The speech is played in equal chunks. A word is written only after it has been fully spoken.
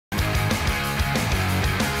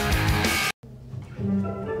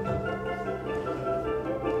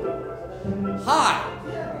Hi,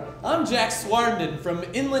 I'm Jack Swarnden from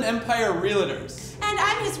Inland Empire Realtors. And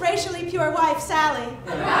I'm his racially pure wife, Sally.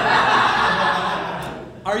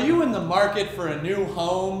 Are you in the market for a new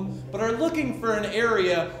home, but are looking for an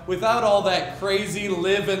area without all that crazy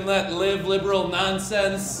live and let live liberal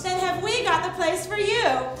nonsense? Then have we got the place for you,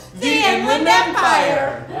 the Inland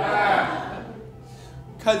Empire!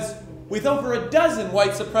 Because with over a dozen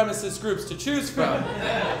white supremacist groups to choose from,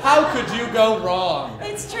 how could you go wrong?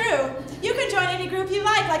 It's true. You can join any group you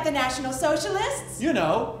like the National Socialists. You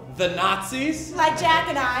know, the Nazis. Like Jack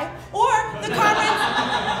and I. Or the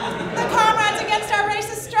comrades against our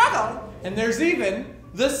racist struggle. And there's even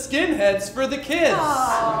the skinheads for the kids.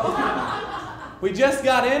 Aww. We just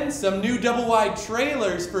got in some new double-wide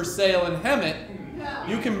trailers for sale in Hemet.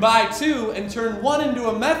 You can buy two and turn one into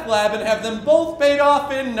a meth lab and have them both paid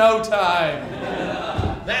off in no time.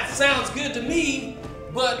 That sounds good to me,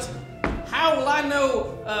 but how will I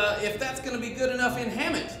know if that's going to be good enough in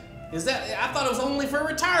Hemet? I thought it was only for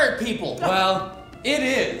retired people. Well, it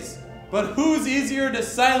is, but who's easier to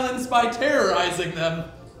silence by terrorizing them?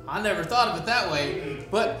 I never thought of it that way,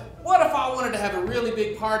 but what if I wanted to have a really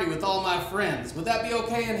big party with all my friends? Would that be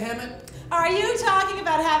okay in Hemet? Are you talking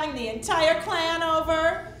about having the entire clan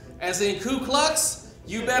over? As in Ku Klux?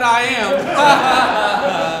 You bet I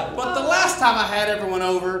am. But the last time I had everyone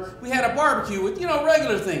over, we had a barbecue with,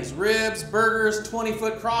 regular things. Ribs, burgers,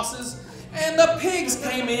 20-foot crosses. And the pigs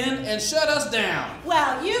came in and shut us down.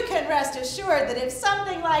 Well, you can rest assured that if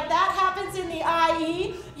something like that happens in the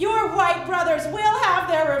IE, your white brothers will have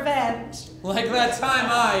their revenge. Like that time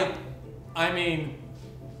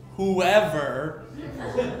whoever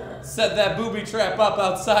set that booby trap up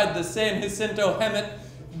outside the San Jacinto Hemet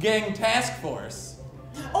gang task force.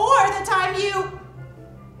 Or the time you,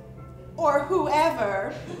 or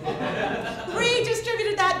whoever,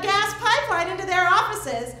 redistributed that gas pipeline into their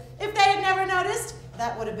offices. If they had never noticed,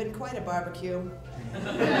 that would have been quite a barbecue.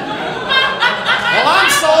 Well,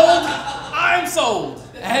 I'm sold.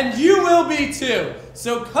 And you will be too.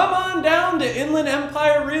 So come on down to Inland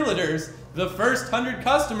Empire Realtors. The first 100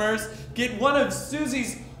 customers get one of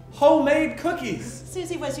Susie's homemade cookies.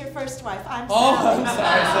 Susie was your first wife. I'm Sally. Oh, I'm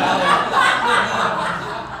sorry, Sally.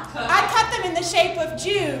 I cut them in the shape of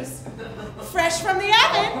Jews, fresh from the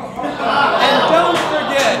oven. And don't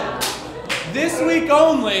forget, this week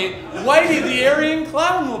only, Whitey the Aryan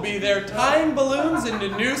Clown will be there tying balloons into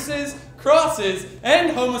nooses, crosses,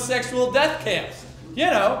 and homosexual death camps.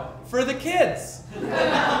 For the kids.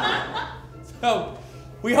 So,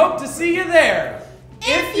 we hope to see you there.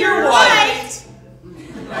 If you're white.